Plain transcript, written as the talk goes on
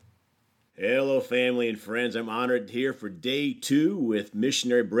Hello, family and friends. I'm honored here for day 2 with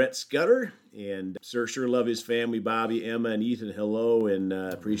missionary Brett Scudder. And sure love his family, Bobby, Emma, and Ethan. Hello, and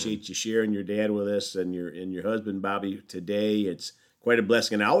appreciate you sharing your dad with us and your husband, Bobby, today. It's quite a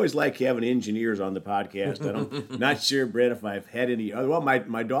blessing. And I always like having engineers on the podcast. I'm not sure, Brett, if I've had any other. Well,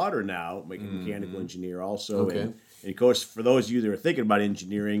 my daughter now, mechanical engineer also. Okay. And of course, for those of you that are thinking about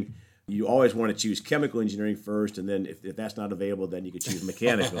engineering, you always want to choose chemical engineering first, and then if that's not available, then you could choose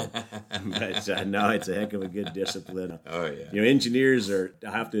mechanical. But no, it's a heck of a good discipline. Oh, yeah. Engineers are,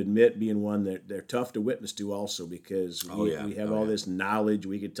 I have to admit, being one that they're tough to witness to also because we have all this knowledge.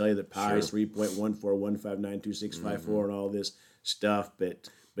 We could tell you that pi is 3.141592654 and all this stuff, but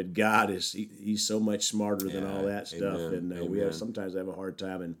God he's so much smarter than all that stuff, and we sometimes have a hard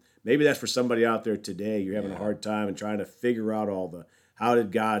time. And maybe that's for somebody out there today. You're having a hard time and trying to figure out all the how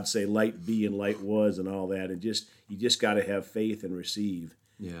did God say light be and light was and all that? And you just got to have faith and receive.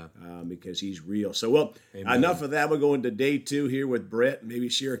 Yeah. Because he's real. So, enough of that. We'll go into day 2 here with Brett. Maybe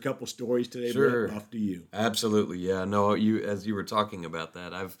share a couple stories today. Sure. Brett, off to you. Absolutely. Yeah. No, as you were talking about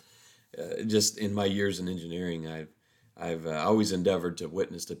that, I've just in my years in engineering, I've always endeavored to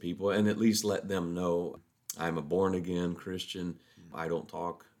witness to people and at least let them know I'm a born again Christian. I don't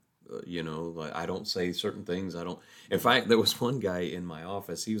talk. Like I don't say certain things. In fact, there was one guy in my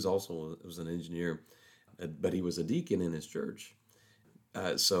office. He was an engineer, but he was a deacon in his church.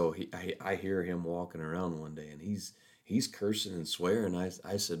 So I hear him walking around one day, and he's cursing and swearing.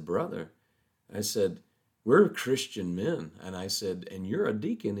 I said, brother, I said, we're Christian men, and I said, and you're a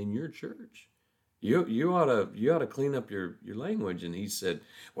deacon in your church. You ought to clean up your language. And he said,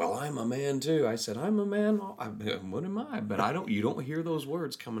 well, I'm a man too. I said, I'm a man. What am I? But you don't hear those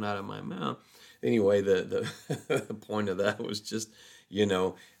words coming out of my mouth. Anyway, the the point of that was just, we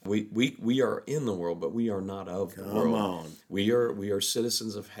are in the world, but we are not of the world. Come on. We are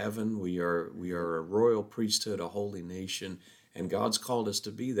citizens of heaven. We are a royal priesthood, a holy nation. And God's called us to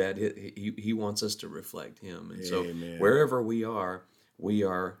be that. He wants us to reflect Him. And so wherever we are,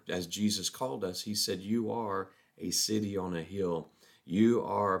 as Jesus called us, He said, you are a city on a hill. You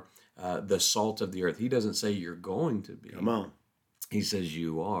are the salt of the earth. He doesn't say you're going to be. Come on. He says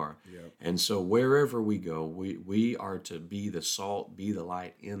you are. Yep. And so wherever we go, we are to be the salt, be the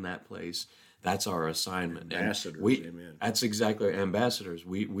light in that place. That's our assignment. Ambassadors, amen. That's exactly, ambassadors.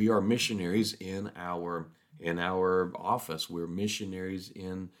 We are missionaries in our office. We're missionaries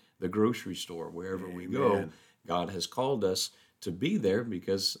in the grocery store. Wherever we go, God has called us to be there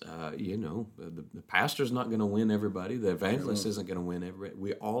because, the pastor's not going to win everybody. The evangelist isn't going to win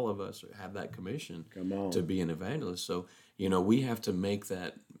everybody. All of us have that commission to be an evangelist. So, we have to make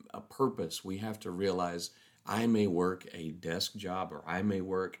that a purpose. We have to realize I may work a desk job or I may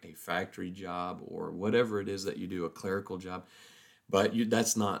work a factory job or whatever it is that you do, a clerical job. But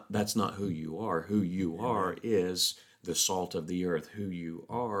that's not who you are. Who you are is the salt of the earth. Who you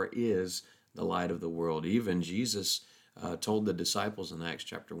are is the light of the world. Even Jesus told the disciples in Acts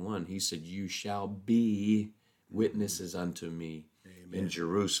chapter 1, He said, you shall be witnesses unto me in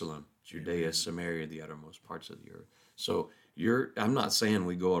Jerusalem, Judea, Samaria, the uttermost parts of the earth. So I'm not saying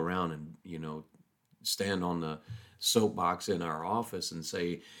we go around and, stand on the soapbox in our office and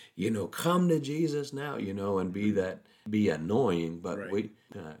say, come to Jesus now, and be annoying. But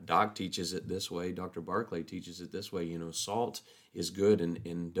Doc teaches it this way. Dr. Barclay teaches it this way. Salt is good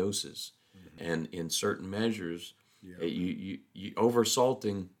in doses, and in certain measures. You over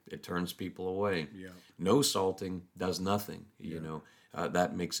salting, it turns people away. No salting does nothing.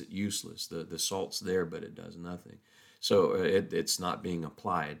 That makes it useless. The salt's there, but it does nothing. So it's not being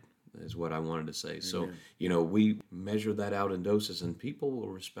applied, is what I wanted to say. So we measure that out in doses, and people will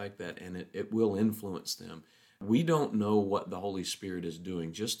respect that, and it will influence them. We don't know what the Holy Spirit is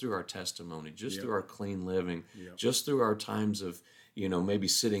doing just through our testimony, just through our clean living, just through our times of maybe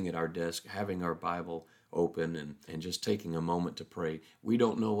sitting at our desk, having our Bible open and just taking a moment to pray. We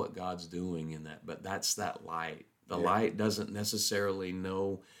don't know what God's doing in that, but that's that light. The light doesn't necessarily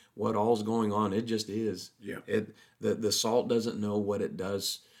know what all's going on. It just is. The salt doesn't know what it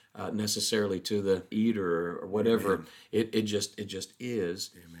does necessarily to the eater or whatever. Amen. It just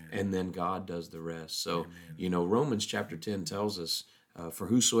is. Amen. And then God does the rest. So, Romans chapter 10 tells us, for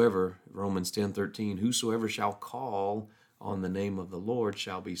whosoever, Romans 10:13, whosoever shall call on the name of the Lord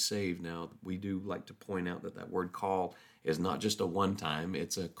shall be saved. Now, we do like to point out that word call is not just a one time,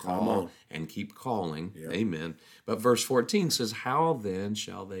 it's a call and keep calling. Yep. Amen. But verse 14 says, how then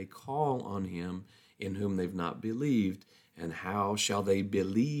shall they call on him in whom they've not believed? And how shall they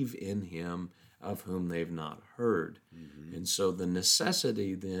believe in him of whom they've not heard? Mm-hmm. And so the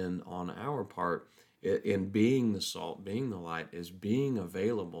necessity then on our part in being the salt, being the light, is being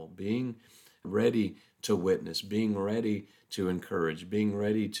available, being ready to witness, being ready to encourage, being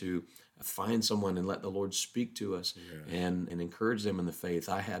ready to find someone and let the Lord speak to us and encourage them in the faith.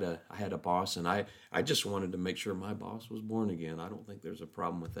 I had a boss, and I just wanted to make sure my boss was born again. I don't think there's a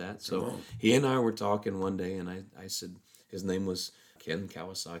problem with that. So he and I were talking one day, and I said, his name was Ken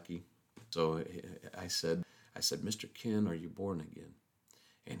Kawasaki. So I said, Mr. Ken, are you born again?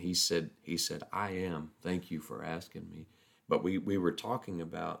 And he said, I am. Thank you for asking me. But we were talking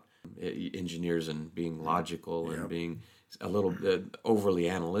about engineers and being logical and being a little bit overly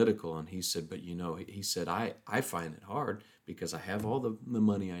analytical. And he said, but he said, I find it hard because I have all the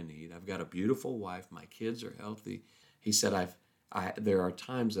money I need. I've got a beautiful wife. My kids are healthy. He said, there are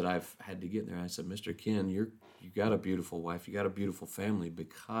times that I've had to get there. I said, Mr. Ken, you got a beautiful wife. You got a beautiful family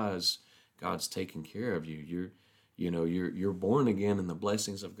because God's taking care of you. You're born again, and the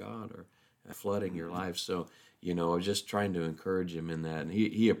blessings of God are flooding your life. So, I was just trying to encourage him in that, and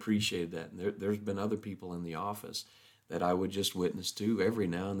he appreciated that. And there's been other people in the office that I would just witness to every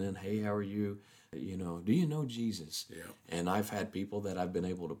now and then. Hey, how are you? Do you know Jesus? Yeah. And I've had people that I've been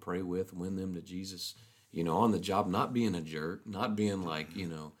able to pray with, win them to Jesus, on the job, not being a jerk, not being like,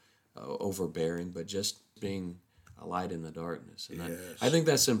 overbearing, but just being a light in the darkness. And yes. I think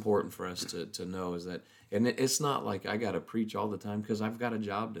that's important for us to know, is that, and it's not like I got to preach all the time, because I've got a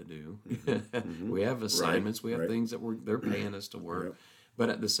job to do. Mm-hmm. We have assignments. We have things that they're paying us to work. Yep. But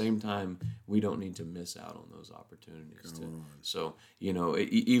at the same time, we don't need to miss out on those opportunities. So,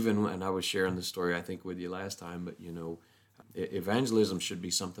 even when I was sharing the story, I think, with you last time, but, evangelism should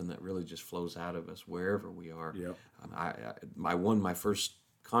be something that really just flows out of us wherever we are. Yep. I won my first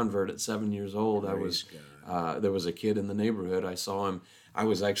convert at 7 years old. There was a kid in the neighborhood. I saw him. I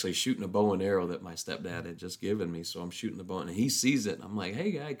was actually shooting a bow and arrow that my stepdad had just given me. So I'm shooting the bow, and he sees it. And I'm like,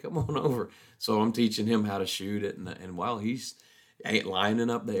 hey, guy, come on over. So I'm teaching him how to shoot it. And while he's lining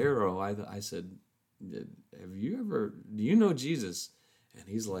up the arrow, I said, do you know Jesus? And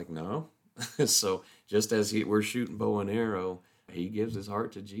he's like, no. So just as we're shooting bow and arrow, he gives his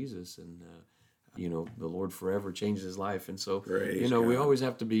heart to Jesus, and the Lord forever changes his life. And so, we always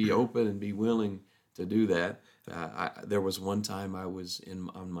have to be open and be willing to do that. There was one time I was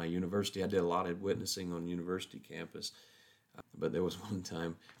on my university. I did a lot of witnessing on university campus. But there was one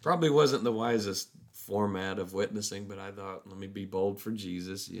time, probably wasn't the wisest format of witnessing, but I thought, let me be bold for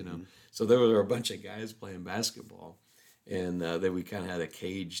Jesus, Mm-hmm. So there were a bunch of guys playing basketball, and then we kind of had a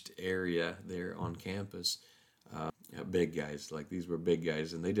caged area there on campus. Big guys, like these were big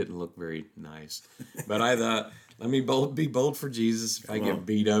guys, and they didn't look very nice. But I thought, let me be bold for Jesus. If I get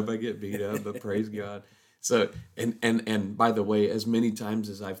beat up, I get beat up, but praise God. So, and by the way, as many times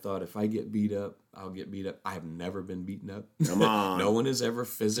as I've thought, if I get beat up, I'll get beat up, I have never been beaten up. Come on. No one has ever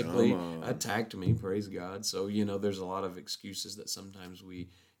physically attacked me, praise God. So, there's a lot of excuses that sometimes we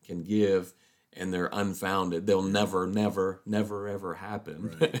can give, and they're unfounded. They'll never, ever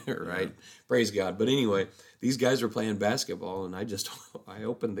happen, right? Yeah. Praise God. But anyway, these guys were playing basketball, and I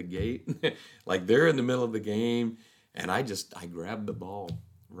opened the gate, like they're in the middle of the game, and I grabbed the ball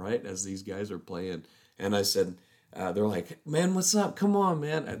right as these guys are playing. And I said, they're like, man, what's up? Come on,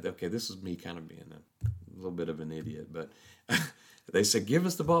 man. Okay, this is me kind of being a little bit of an idiot. But they said, give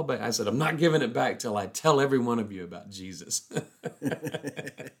us the ball back. I said, I'm not giving it back till I tell every one of you about Jesus.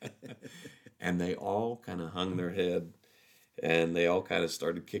 And they all kind of hung their head, and they all kind of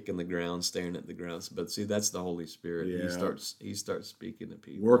started kicking the ground, staring at the ground. But see, that's the Holy Spirit. Yeah. He starts speaking to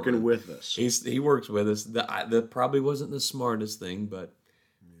people. Working with us. He works with us. That probably wasn't the smartest thing, but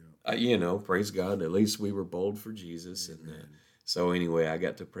praise God, at least we were bold for Jesus. Amen. And so anyway, I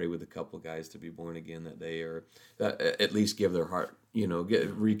got to pray with a couple of guys to be born again that day, or at least give their heart,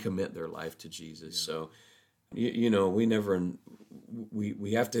 recommit their life to Jesus. Yeah. So, we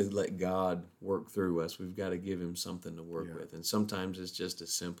have to let God work through us. We've got to give him something to work with. And sometimes it's just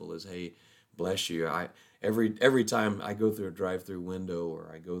as simple as, hey, bless you. Every time I go through a drive-through window,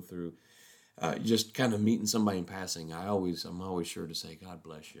 or I go through just kind of meeting somebody in passing, I'm always sure to say, God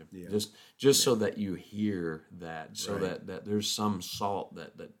bless you. Yeah. Just so that you hear that, so that there's some salt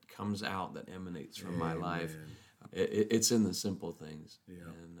that comes out, that emanates from my life. It's in the simple things. Yeah.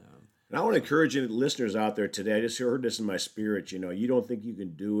 And I want to encourage you listeners out there today. I just heard this in my spirit. You don't think you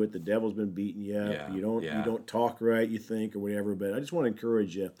can do it. The devil's been beating you up. Yeah. You don't talk right, you think, or whatever. But I just want to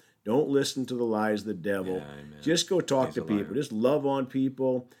encourage you. Don't listen to the lies of the devil. Yeah, just go talk to people. Just love on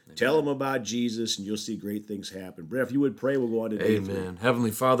people. Amen. Tell them about Jesus, and you'll see great things happen. Brett, if you would pray, we'll go on to day 3. Amen.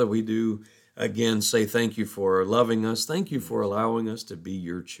 Heavenly Father, we do again say thank you for loving us. Thank you for allowing us to be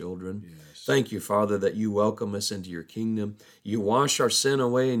your children. Yes. thank you, Father, that you welcome us into your kingdom. You wash our sin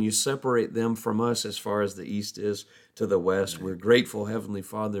away and you separate them from us as far as the east is to the west. We're grateful, Heavenly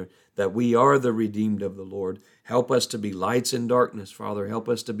Father, that we are the redeemed of the Lord. Help us to be lights in darkness, Father. Help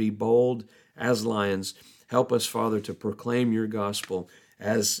us to be bold as lions. Help us, Father, to proclaim your gospel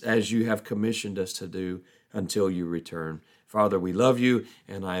as you have commissioned us to do until you return. Father, we love you,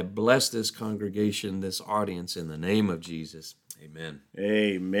 and I bless this congregation, this audience, in the name of Jesus. Amen.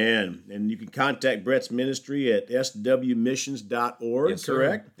 Amen. And you can contact Brett's ministry at swmissions.org, Yes, sir.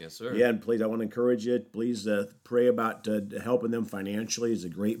 correct? Yes, sir. Yeah, and please, I want to encourage you, please pray about helping them financially. It's a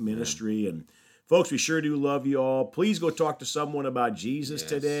great ministry. And folks, we sure do love you all. Please go talk to someone about Jesus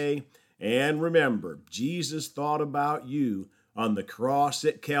today. And remember, Jesus thought about you on the cross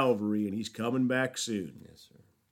at Calvary, and he's coming back soon. Yes.